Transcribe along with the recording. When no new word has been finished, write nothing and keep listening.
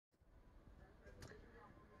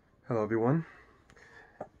Hello everyone,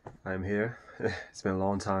 I'm here. It's been a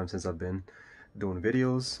long time since I've been doing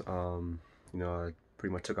videos. I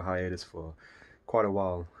pretty much took a hiatus for quite a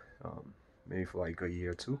while, maybe for like a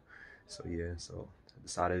year or two. So yeah, so I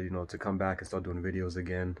decided, to come back and start doing videos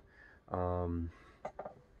again. Um,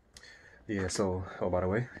 yeah, so, oh, by the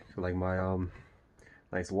way, like my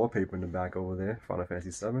nice wallpaper in the back over there, Final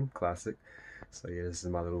Fantasy 7, classic. So yeah, this is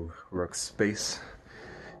my little workspace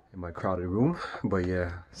in my crowded room. But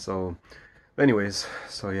yeah, so anyways,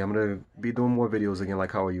 so yeah, I'm gonna be doing more videos again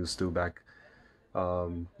like how I used to back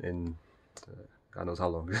in God knows how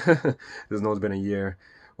long. There's no, it's been a year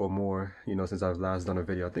or more, since I've last done a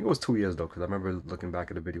video. I think it was 2 years though, because I remember looking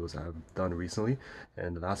back at the videos I've done recently,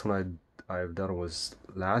 and the last one I've done was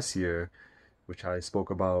last year, which I spoke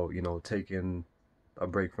about, taking a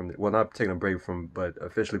break from well, not taking a break from, but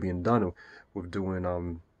officially being done with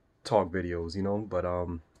doing talk videos, but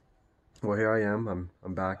well, here I am.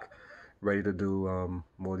 I'm back, ready to do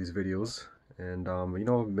more of these videos, and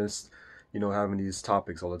I've missed having these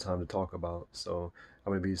topics all the time to talk about. So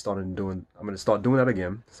I'm gonna start doing that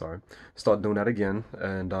again. Sorry, start doing that again,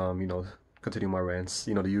 and continue my rants.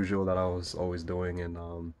 The usual that I was always doing, and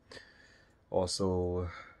also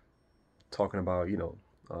talking about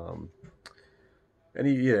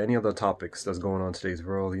any other topics that's going on in today's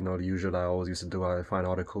world. The usual that I always used to do. I find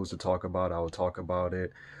articles to talk about. I will talk about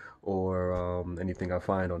it, or anything I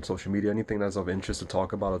find on social media, anything that's of interest to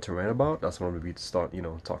talk about or to rant about. That's what I'm gonna be start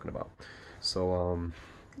talking about. So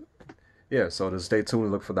yeah, so to stay tuned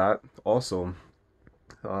and look for that. Also,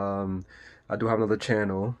 um, I do have another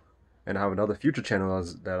channel, and I have another future channel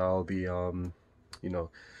that I'll be you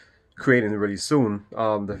know creating really soon.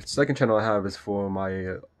 The second channel I have is for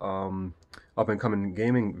my up and coming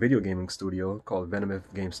video gaming studio called Venom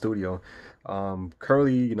Game Studio.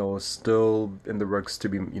 Currently, still in the works to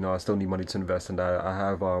be, I still need money to invest in that. I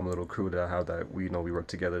have a little crew that I have that we work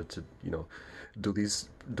together to, do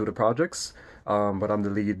the projects. But I'm the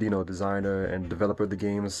lead, designer and developer of the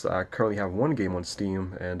games. I currently have one game on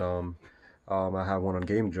Steam, and I have one on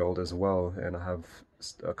Game Jolt as well, and I have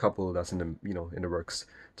a couple that's in the works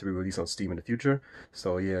to be released on Steam in the future.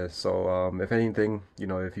 So yeah, so if anything,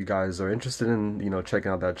 if you guys are interested in checking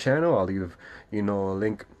out that channel, I'll leave a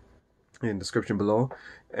link in the description below.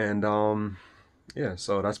 And yeah,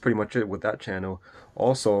 so that's pretty much it with that channel.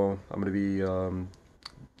 Also, I'm gonna be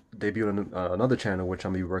debuting another channel which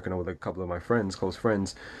I'm gonna be working on with a couple of my friends, close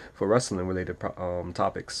friends, for wrestling related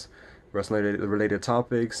topics. Wrestling related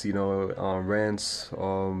topics, rants,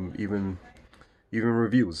 even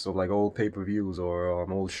reviews of like old pay-per-views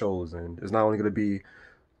or old shows. And it's not only going to be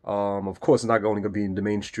of course it's not only going to be the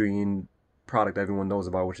mainstream product that everyone knows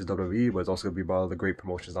about, which is WWE, but it's also going to be about the great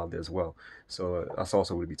promotions out there as well. So that's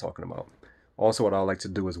also what we'll be talking about. Also, what I like to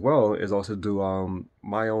do as well is also do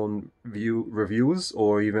my own reviews,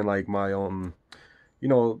 or even like my own you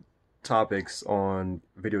know topics on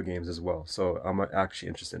video games as well. So I'm actually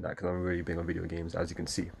interested in that because I'm really big on video games, as you can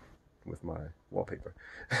see with my wallpaper.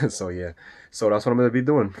 So yeah, so that's what I'm gonna be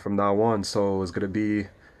doing from now on. So it's gonna be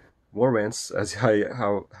more rants as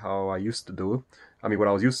how I used to do. I mean, what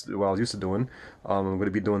I was used to doing. I'm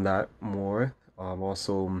gonna be doing that more.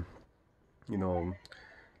 Also, you know,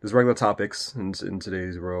 there's regular topics in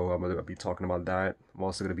today's world. I'm gonna be talking about that. I'm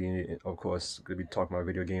also gonna be, of course, gonna be talking about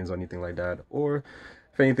video games or anything like that. Or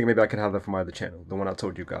if anything, maybe I can have that for my other channel, the one I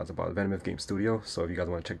told you guys about, Venom Game Studio. So if you guys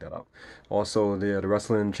want to check that out. Also, the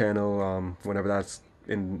wrestling channel. Whenever that's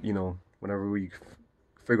in, whenever we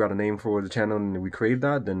figure out a name for the channel and we create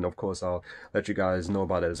that, then of course I'll let you guys know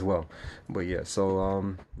about it as well. But yeah, so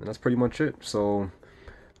and that's pretty much it. So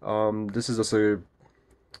this is just a,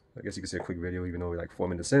 I guess you could say, a quick video, even though we're like 4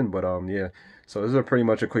 minutes in. But yeah, so this is pretty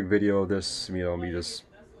much a quick video of this, me just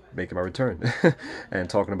making my return and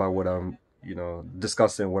talking about what I'm,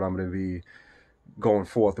 discussing what I'm going to be going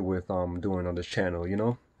forth with doing on this channel,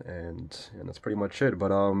 and that's pretty much it.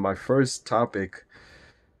 But my first topic,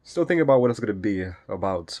 still thinking about what it's going to be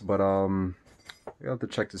about, but I have to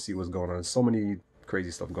check to see what's going on. There's so many crazy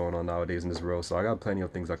stuff going on nowadays in this world, so I got plenty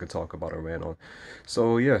of things I could talk about and rant on.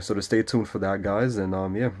 So yeah, so to stay tuned for that, guys, and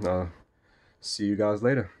yeah, see you guys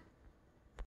later.